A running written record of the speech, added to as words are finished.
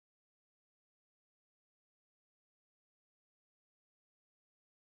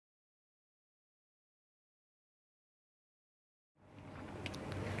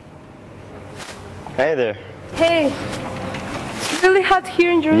Hey there. Hey, it's really hot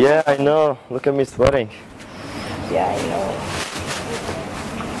here in Jerusalem. Yeah, I know. Look at me sweating. Yeah, I know.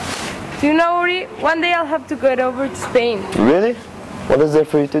 Do you know, Uri? One day I'll have to go over to Spain. Really? What is there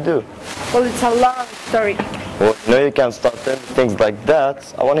for you to do? Well, it's a long story. Well, no, you can't stop telling things like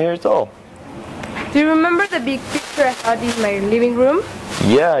that. I want to hear it all. Do you remember the big picture I had in my living room?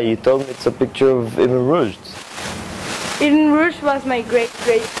 Yeah, you told me it's a picture of Ibn Rushd. Ibn Rushd was my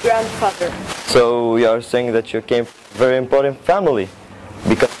great-great-grandfather. So you are saying that you came from a very important family?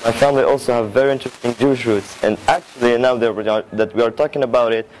 Because my family also have very interesting Jewish roots. And actually, now that we are talking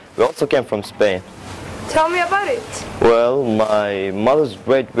about it, we also came from Spain. Tell me about it. Well, my mother's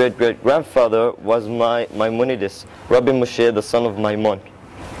great-great-great-grandfather was Maimonides, Rabbi Moshe, the son of Maimon.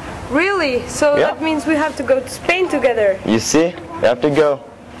 Really? So Yeah. that means we have to go to Spain together. You see? We have to go.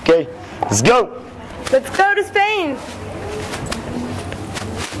 Okay, let's go! Let's go to Spain!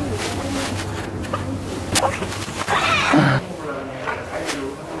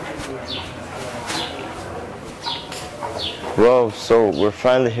 Wow, so we're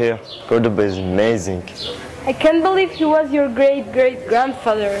finally here. Cordoba is amazing. I can't believe he was your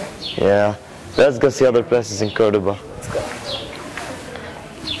great-great-grandfather. Yeah, let's go see other places in Cordoba. Let's go.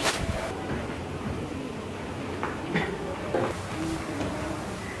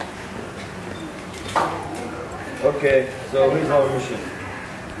 Okay, so here's our mission.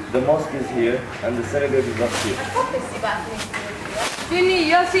 The mosque is here and the synagogue is up here. Ginny,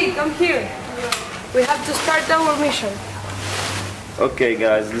 Yossi, come here. We have to start our mission. Okay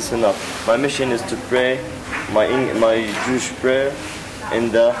guys, listen up. My mission is to pray my Jewish prayer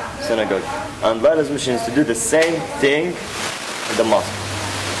in the synagogue. And Laila's mission is to do the same thing in the mosque.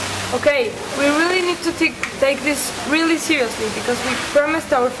 Okay, we really need to take this really seriously because we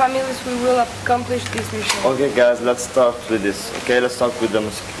promised our families we will accomplish this mission. Okay guys, let's start with this. Okay, let's start with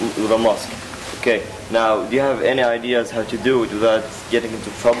the mosque. Okay, now do you have any ideas how to do it without getting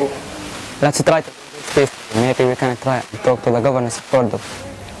into trouble? Let's try to do this. Maybe we can try and talk to the governors of Cordoba.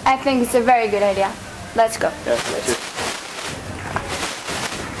 I think it's a very good idea. Let's go. Yeah, that's it.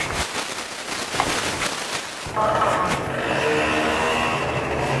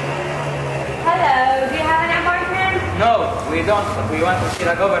 Hello, do you have an appointment? No, we don't. But we want to see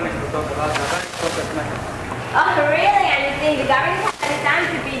the governors to talk about the very important matter. Oh, really? And you think the government has the time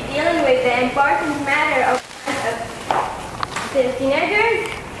to be dealing with the important matter of the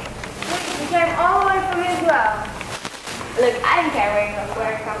teenagers? We came all the way from Israel. Look, I don't care where you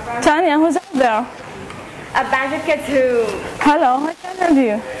come from. Tanya, who's out there? A bunch of kids who... Hello, how can I help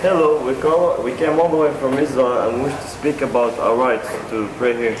you? Hello, we came all the way from Israel and wish to speak about our rights to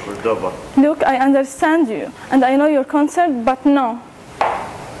pray here in Cordoba. Look, I understand you, and I know your concern, but no.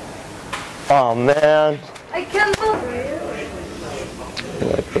 Oh man. I can't believe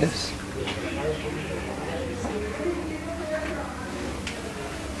Like this.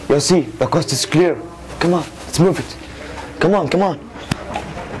 You see, the coast is clear. Come on, let's move it. Come on, come on.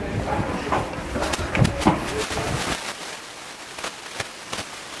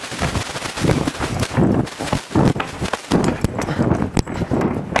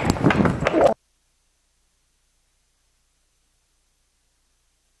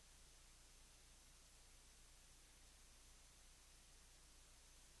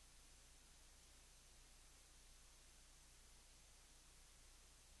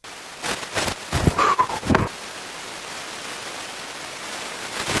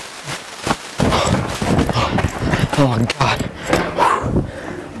 Oh my God.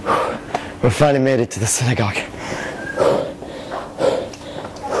 We finally made it to the synagogue.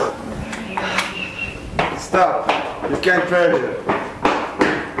 Stop. You can't pray here.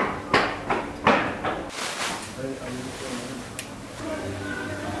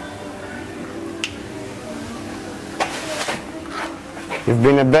 You've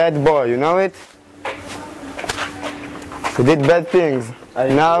been a bad boy, you know it? You did bad things.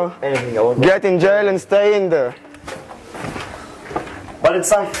 Now, get in jail and stay in there. But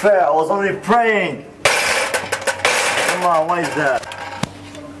it's unfair, I was only praying. Come on, why is that?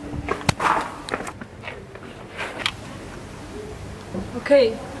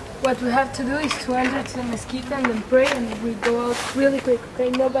 Okay, what we have to do is to enter to the mosque and then pray, and we go out really quick, okay?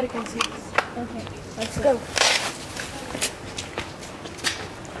 Nobody can see us. Okay, let's go.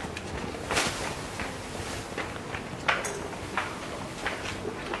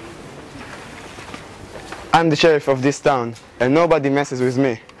 I'm the sheriff of this town, and nobody messes with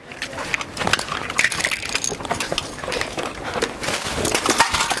me.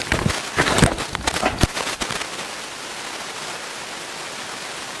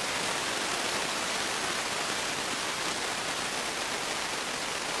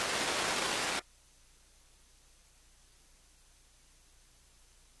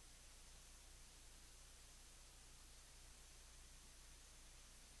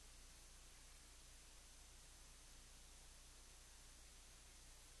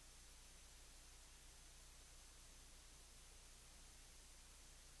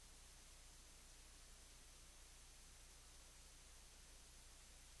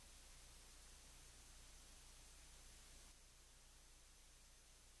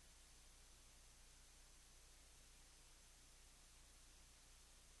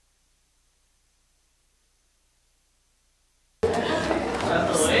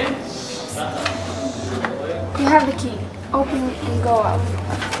 go out.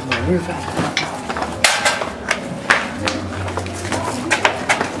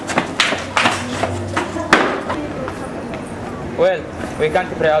 Well, we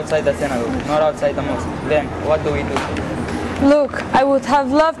can't pray outside the synagogue, nor outside the mosque. Then, what do we do? Look, I would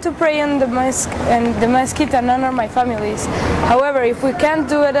have loved to pray in the mosque and honor my families. However, if we can't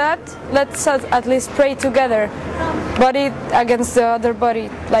do that, let's at least pray together, body against the other body,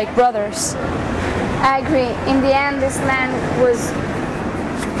 like brothers. I agree. In the end, this land was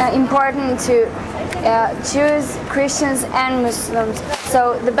important to Jews, Christians, and Muslims. So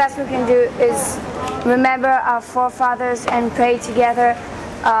the best we can do is remember our forefathers and pray together,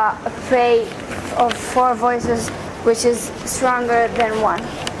 pray of four voices, which is stronger than one.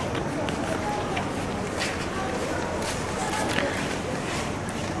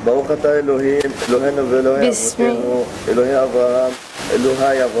 ברוך אתה אלוהים, אלוהינו ואלוהי אבותינו, אלוהי אברהם,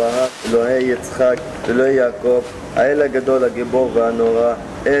 אלוהי יצחק, אלוהי יעקב, האל הגדול, הגיבור והנורא,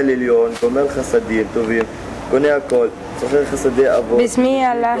 אל עליון, גומל חסדים טובים, קונה הכל, זוכר חסדי אבות. ביסמי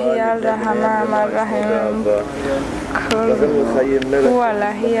אלוהי הרחמן הרחום. הוא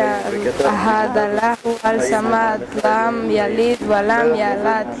אלוהי אחד, אלוהו אל-סמד, לעם יליד ולעם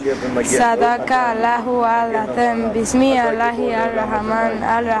ילד. צדקה אלוהו אל-אתם, ביסמי אלוהי הרחמן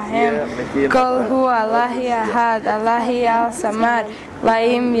הרחום. כל הוא אלוהי אחד, אלוהי אל-סמד,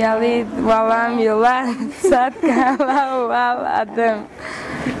 לעם יליד ולעם ילד. צדקה אלוהו אל-אתם.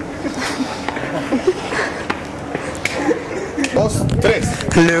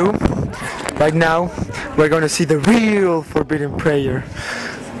 Hello. Right now, we're going to see the real forbidden prayer.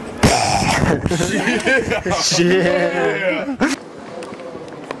 Yeah.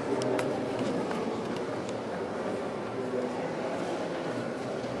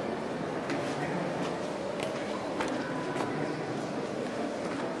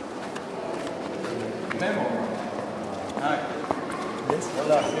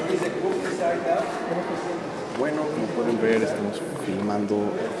 Bueno, como pueden ver, estamos filmando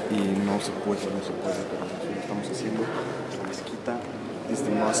y no se puede, pero lo estamos haciendo. La mezquita, this is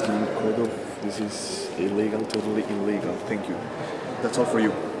the mosque in Cordoba. This is illegal, totally illegal. Thank you. That's all for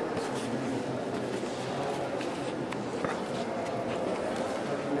you.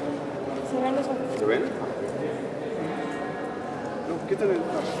 ¿Se ven? No, quítale el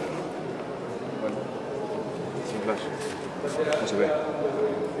flash. Bueno, sin flash. No se ve.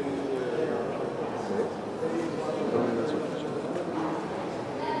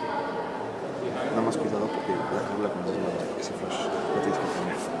 Nada más cuidado porque la cámara cuando es ese flash lo tienes que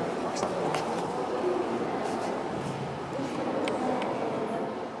poner.